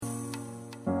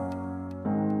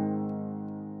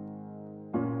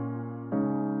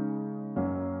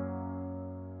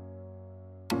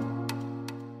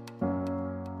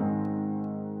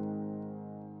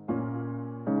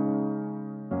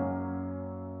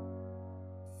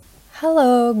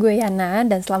Halo, gue Yana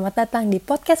dan selamat datang di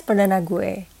podcast perdana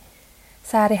gue.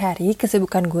 Sehari-hari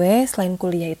kesibukan gue selain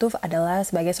kuliah itu adalah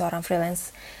sebagai seorang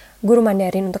freelance guru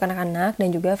Mandarin untuk anak-anak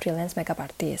dan juga freelance makeup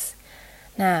artist.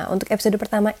 Nah, untuk episode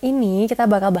pertama ini kita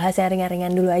bakal bahas yang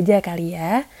ringan-ringan dulu aja kali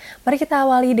ya. Mari kita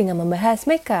awali dengan membahas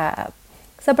makeup.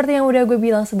 Seperti yang udah gue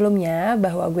bilang sebelumnya,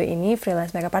 bahwa gue ini freelance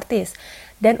makeup artist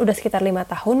dan udah sekitar 5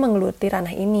 tahun menggeluti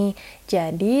ranah ini.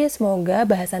 Jadi semoga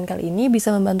bahasan kali ini bisa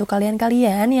membantu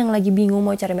kalian-kalian yang lagi bingung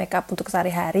mau cari makeup untuk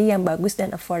sehari-hari yang bagus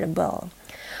dan affordable.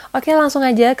 Oke, langsung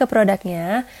aja ke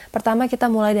produknya. Pertama kita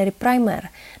mulai dari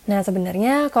primer. Nah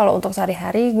sebenarnya kalau untuk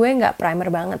sehari-hari gue nggak primer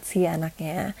banget sih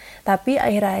anaknya. Tapi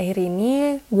akhir-akhir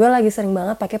ini gue lagi sering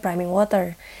banget pakai priming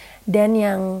water. Dan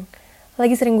yang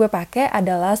lagi sering gue pakai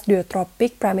adalah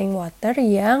Duotropic Priming Water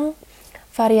yang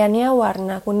variannya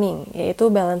warna kuning, yaitu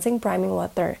Balancing Priming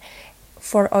Water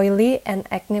for oily and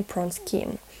acne prone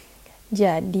skin.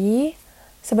 Jadi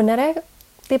sebenarnya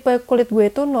tipe kulit gue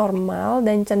itu normal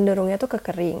dan cenderungnya tuh ke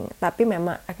kering, tapi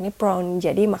memang acne prone,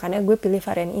 jadi makanya gue pilih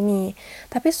varian ini.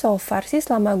 Tapi so far sih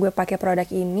selama gue pakai produk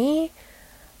ini,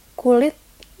 kulit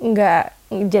nggak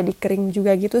jadi kering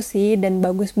juga gitu sih, dan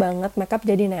bagus banget, makeup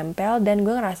jadi nempel, dan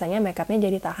gue ngerasanya makeupnya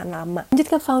jadi tahan lama. Lanjut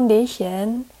ke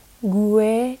foundation,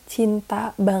 gue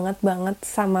cinta banget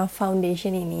sama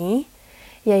foundation ini,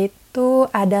 yaitu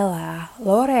adalah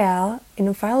L'Oreal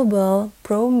Infallible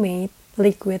Pro Matte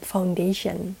Liquid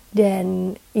Foundation.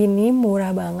 Dan ini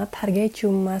murah banget, harganya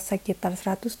cuma sekitar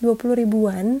 120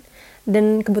 ribuan.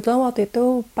 Dan kebetulan waktu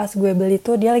itu pas gue beli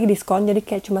tuh dia lagi diskon, jadi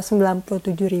kayak cuma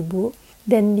 97 ribu.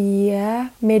 Dan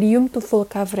dia medium to full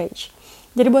coverage.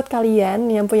 Jadi buat kalian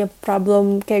yang punya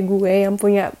problem kayak gue, yang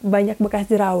punya banyak bekas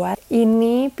jerawat,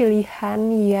 ini pilihan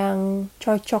yang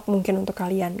cocok mungkin untuk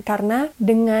kalian. Karena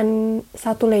dengan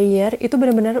satu layer itu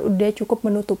benar-benar udah cukup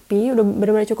menutupi, udah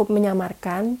benar-benar cukup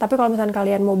menyamarkan. Tapi kalau misalnya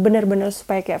kalian mau benar-benar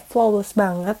supaya kayak flawless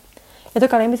banget, itu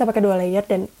kalian bisa pakai 2 layer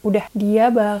dan udah,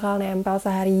 dia bakal nempel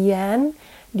seharian,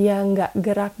 dia nggak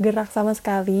gerak-gerak sama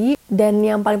sekali, dan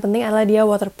yang paling penting adalah dia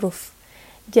waterproof.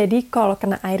 Jadi kalau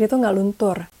kena air itu nggak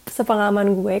luntur.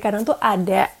 Sepengalaman gue, kadang tuh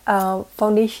ada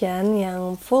foundation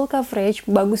yang full coverage,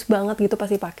 bagus banget gitu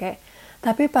pasti pakai.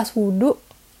 Tapi pas wudhu,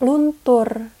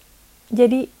 luntur.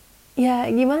 Jadi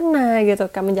ya gimana gitu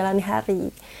kan menjalani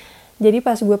hari. Jadi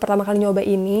pas gue pertama kali nyoba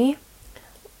ini,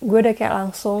 gue udah kayak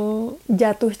langsung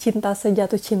jatuh cinta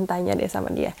sejatuh cintanya deh sama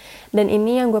dia. Dan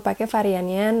ini yang gue pakai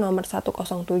variannya nomor 107.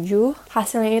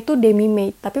 Hasilnya itu demi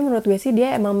matte, tapi menurut gue sih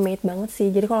dia emang matte banget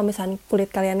sih. Jadi kalau misalnya kulit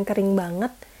kalian kering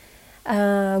banget,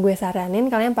 gue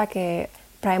saranin kalian pakai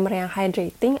primer yang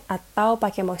hydrating atau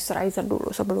pakai moisturizer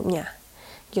dulu sebelumnya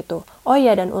gitu. Oh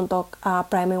iya, dan untuk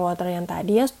priming water yang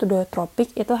tadi yang Duotropic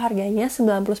itu harganya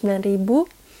 99.000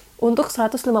 untuk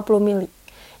 150 ml.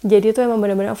 Jadi itu emang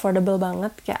benar-benar affordable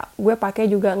banget. Kayak gue pakai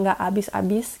juga nggak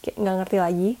habis-habis, kayak nggak ngerti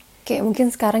lagi. Kayak mungkin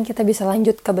sekarang kita bisa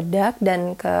lanjut ke bedak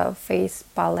dan ke face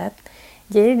palette.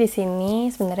 Jadi di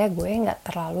sini sebenarnya gue nggak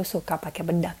terlalu suka pakai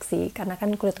bedak sih, karena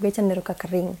kan kulit gue cenderung ke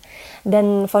kering.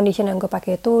 Dan foundation yang gue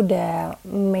pakai itu udah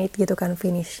matte gitu kan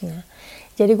finishnya.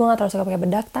 Jadi gue nggak terlalu suka pakai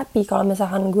bedak. Tapi kalau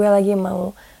misalkan gue lagi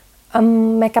mau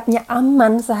makeupnya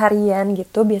aman seharian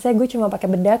gitu, biasanya gue cuma pakai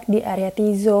bedak di area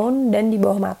T-zone dan di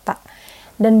bawah mata.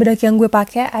 Dan bedak yang gue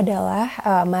pakai adalah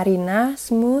Marina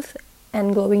Smooth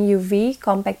and Glowing UV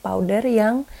Compact Powder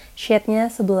yang shade-nya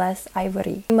 11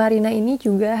 Ivory. Marina ini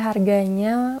juga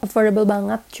harganya affordable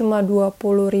banget, cuma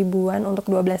 20 ribuan untuk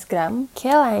 12 gram.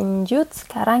 Oke, lanjut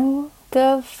sekarang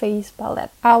ke face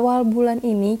palette. Awal bulan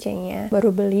ini kayaknya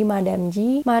baru beli Madame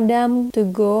G Madame To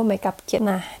Go Makeup Kit.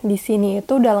 Nah, di sini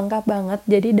itu udah lengkap banget.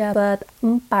 Jadi dapat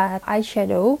 4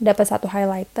 eyeshadow, dapat 1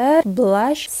 highlighter,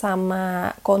 blush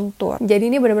sama contour. Jadi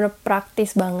ini benar-benar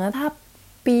praktis banget.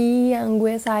 Tapi yang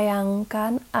gue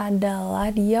sayangkan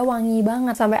adalah dia wangi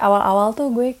banget. Sampai awal-awal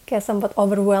tuh gue kayak sempet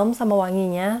overwhelmed sama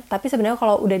wanginya. Tapi sebenarnya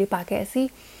kalau udah dipakai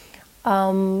sih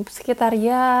sekitar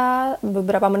ya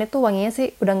beberapa menit tuh wanginya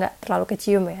sih udah nggak terlalu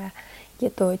kecium ya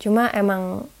gitu. Cuma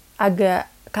emang agak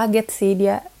kaget sih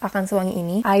dia akan sewangi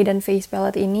ini. Eye dan face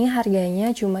palette ini harganya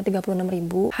cuma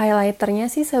 36.000. Highlighternya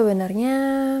sih sebenarnya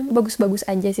bagus-bagus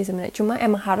aja sih sebenarnya. Cuma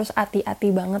emang harus hati-hati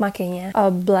banget makainya.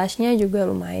 Blushnya juga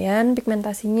lumayan,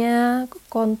 pigmentasinya,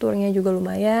 konturnya juga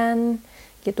lumayan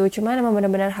gitu. Cuma emang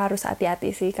benar-benar harus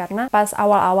hati-hati sih, karena pas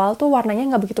awal-awal tuh warnanya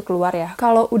nggak begitu keluar ya.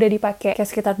 Kalau udah dipakai kayak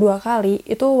sekitar 2 kali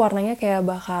itu warnanya kayak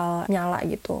bakal nyala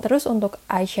gitu. Terus untuk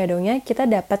eyeshadownya kita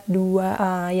dapat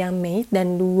 2 yang matte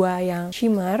dan 2 yang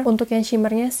shimmer. Untuk yang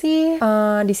shimmernya sih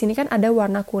di sini kan ada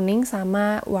warna kuning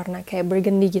sama warna kayak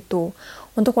burgundy gitu.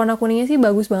 Untuk warna kuningnya sih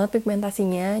bagus banget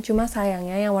pigmentasinya, cuma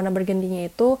sayangnya yang warna burgundy-nya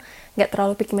itu nggak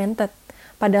terlalu pigmented.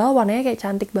 Padahal warnanya kayak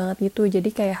cantik banget gitu, jadi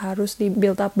kayak harus di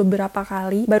build up beberapa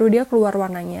kali baru dia keluar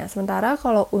warnanya. Sementara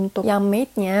kalau untuk yang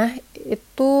matte-nya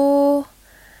itu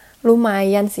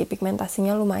lumayan sih,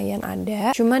 pigmentasinya lumayan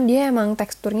ada. Cuma dia emang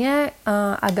teksturnya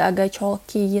agak-agak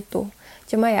chalky gitu.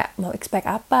 Cuma ya mau expect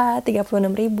apa,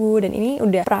 36.000, dan ini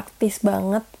udah praktis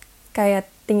banget. Kayak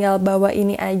tinggal bawa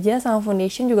ini aja sama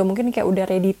foundation juga mungkin kayak udah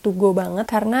ready to go banget.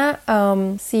 Karena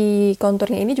si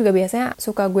contournya ini juga biasanya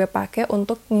suka gue pakai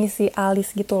untuk ngisi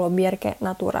alis gitu loh, biar kayak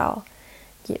natural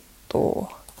gitu.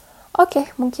 Oke,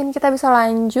 mungkin kita bisa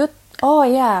lanjut. Oh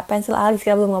ya, pensil alis,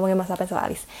 kita belum ngomongin masalah pensil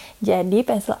alis. Jadi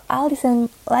pensil alis yang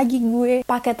lagi gue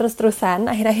pakai terus-terusan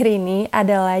akhir-akhir ini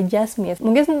adalah Just Miss.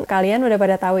 Mungkin kalian udah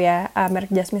pada tahu ya,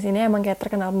 merek Just Miss ini emang kayak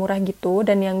terkenal murah gitu.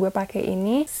 Dan yang gue pakai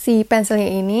ini, si pensilnya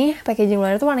ini packaging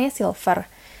luar itu warnanya silver.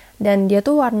 Dan dia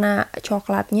tuh warna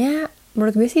coklatnya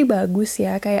menurut gue sih bagus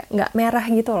ya, kayak nggak merah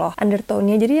gitu loh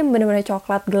undertone-nya, jadi bener-bener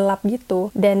coklat gelap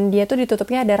gitu. Dan dia tuh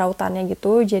ditutupnya ada rautannya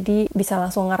gitu, jadi bisa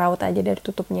langsung ngeraut aja dari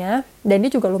tutupnya. Dan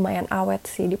dia juga lumayan awet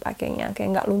sih dipakainya, kayak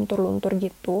nggak luntur-luntur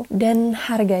gitu. Dan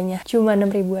harganya cuma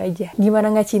 6.000 aja, gimana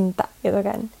nggak cinta gitu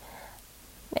kan.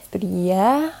 Nah itu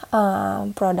dia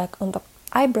produk untuk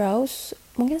eyebrows.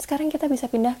 Mungkin sekarang kita bisa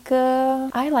pindah ke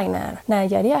eyeliner. Nah,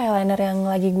 jadi eyeliner yang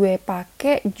lagi gue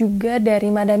pakai juga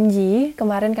dari Madame G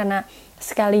kemarin karena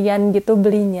sekalian gitu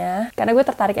belinya. Karena gue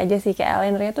tertarik aja sih, kayak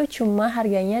eyelinernya tuh cuma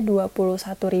harganya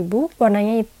 21.000,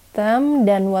 warnanya hitam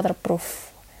dan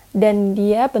waterproof. Dan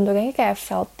dia bentuknya kayak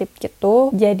felt tip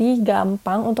gitu, jadi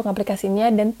gampang untuk aplikasinya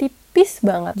dan tipis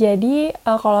banget. Jadi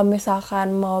kalau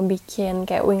misalkan mau bikin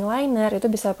kayak wing liner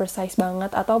itu bisa precise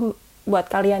banget, atau buat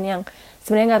kalian yang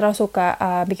sebenarnya nggak terlalu suka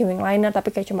bikin wing liner tapi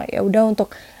kayak cuma ya udah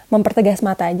untuk mempertegas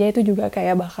mata aja, itu juga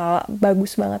kayak bakal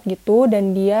bagus banget gitu.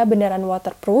 Dan dia beneran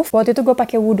waterproof. Waktu itu gue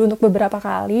pakai wudhu untuk beberapa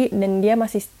kali dan dia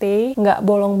masih stay, nggak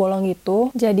bolong-bolong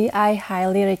gitu. Jadi I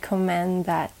highly recommend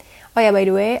that. Oh ya, by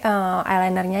the way,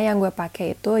 eyelinernya yang gue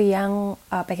pakai itu yang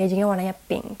packagingnya warnanya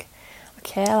pink.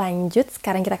 Oke, lanjut.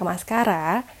 Sekarang kita ke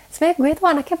maskara. Sebenarnya gue tuh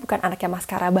anaknya bukan anaknya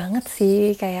maskara banget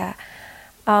sih, kayak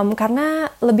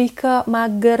karena lebih ke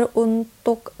mager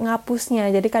untuk ngapusnya.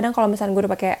 Jadi kadang kalau misalnya gue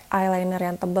udah pakai eyeliner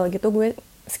yang tebal gitu, gue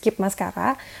skip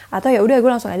maskara, atau ya udah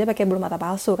gue langsung aja pakai bulu mata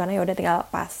palsu, karena ya udah tinggal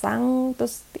pasang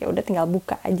terus ya udah tinggal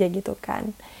buka aja gitu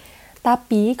kan.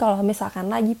 Tapi kalau misalkan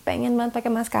lagi pengen banget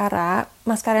pakai maskara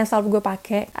yang selalu gue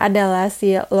pakai adalah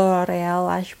si L'Oreal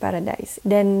Lash Paradise.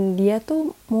 Dan dia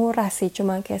tuh murah sih,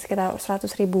 cuma kayak sekitar 100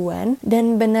 ribuan.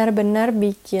 Dan benar-benar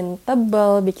bikin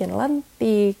tebel, bikin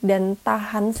lentik, dan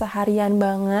tahan seharian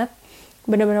banget.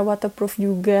 Benar-benar waterproof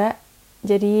juga.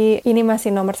 Jadi ini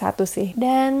masih nomor 1 sih.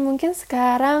 Dan mungkin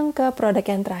sekarang ke produk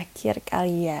yang terakhir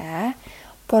kali ya.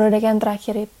 Produk yang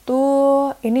terakhir itu,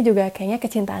 ini juga kayaknya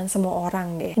kecintaan semua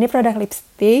orang deh. Ini produk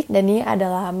lipstick, dan ini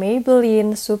adalah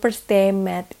Maybelline Superstay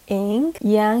Matte Ink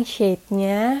yang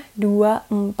shade-nya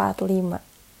 245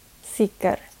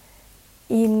 Seeker.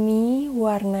 Ini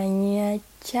warnanya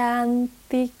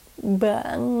cantik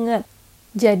banget.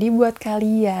 Jadi buat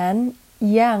kalian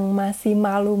yang masih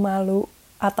malu-malu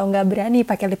atau nggak berani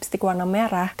pakai lipstick warna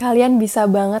merah, kalian bisa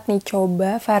banget nih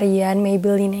coba varian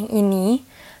Maybelline yang ini.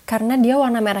 Karena dia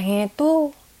warna merahnya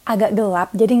itu agak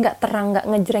gelap, jadi nggak terang, nggak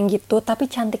ngejreng gitu, tapi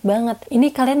cantik banget.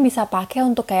 Ini kalian bisa pakai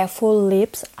untuk kayak full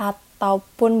lips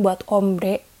ataupun buat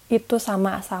ombre, itu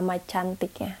sama-sama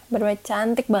cantiknya. Bener-bener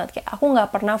cantik banget, kayak aku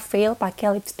nggak pernah fail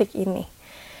pakai lipstick ini.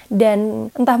 Dan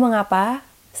entah mengapa,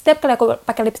 setiap kali aku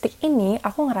pakai lipstick ini,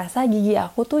 aku ngerasa gigi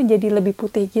aku tuh jadi lebih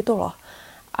putih gitu loh.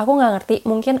 Aku nggak ngerti,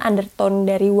 mungkin undertone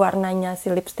dari warnanya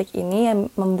si lipstick ini yang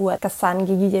membuat kesan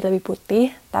gigi jadi lebih putih,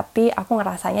 tapi aku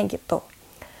ngerasanya gitu.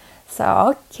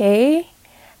 So, oke.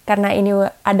 Karena ini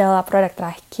adalah produk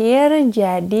terakhir,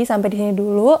 jadi sampai di sini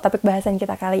dulu topik bahasan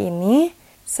kita kali ini.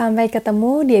 Sampai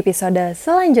ketemu di episode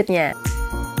selanjutnya.